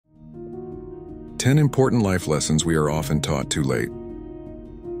10 important life lessons we are often taught too late.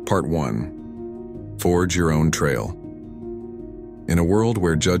 Part 1. Forge your own trail. In a world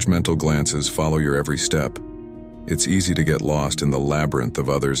where judgmental glances follow your every step, it's easy to get lost in the labyrinth of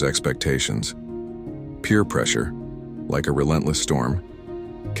others' expectations. Peer pressure, like a relentless storm,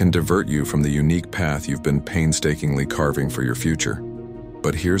 can divert you from the unique path you've been painstakingly carving for your future.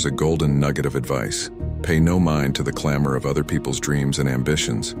 But here's a golden nugget of advice. Pay no mind to the clamor of other people's dreams and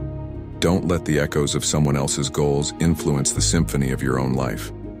ambitions. Don't let the echoes of someone else's goals influence the symphony of your own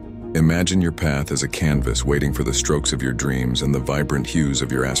life. Imagine your path as a canvas waiting for the strokes of your dreams and the vibrant hues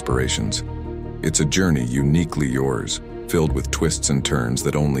of your aspirations. It's a journey uniquely yours, filled with twists and turns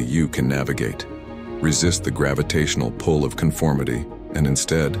that only you can navigate. Resist the gravitational pull of conformity and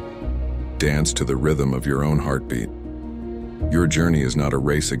instead, dance to the rhythm of your own heartbeat. Your journey is not a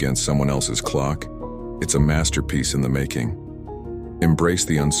race against someone else's clock. It's a masterpiece in the making. Embrace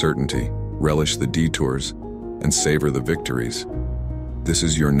the uncertainty, relish the detours, and savor the victories. This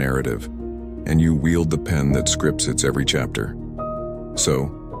is your narrative, and you wield the pen that scripts its every chapter.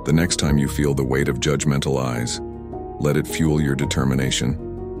 So, the next time you feel the weight of judgmental eyes, let it fuel your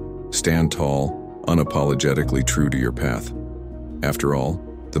determination. Stand tall, unapologetically true to your path. After all,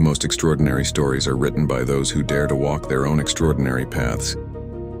 the most extraordinary stories are written by those who dare to walk their own extraordinary paths.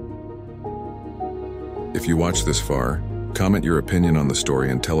 If you watched this far, comment your opinion on the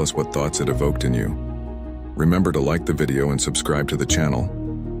story and tell us what thoughts it evoked in you. Remember to like the video and subscribe to the channel.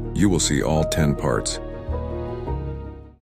 You will see all 10 parts.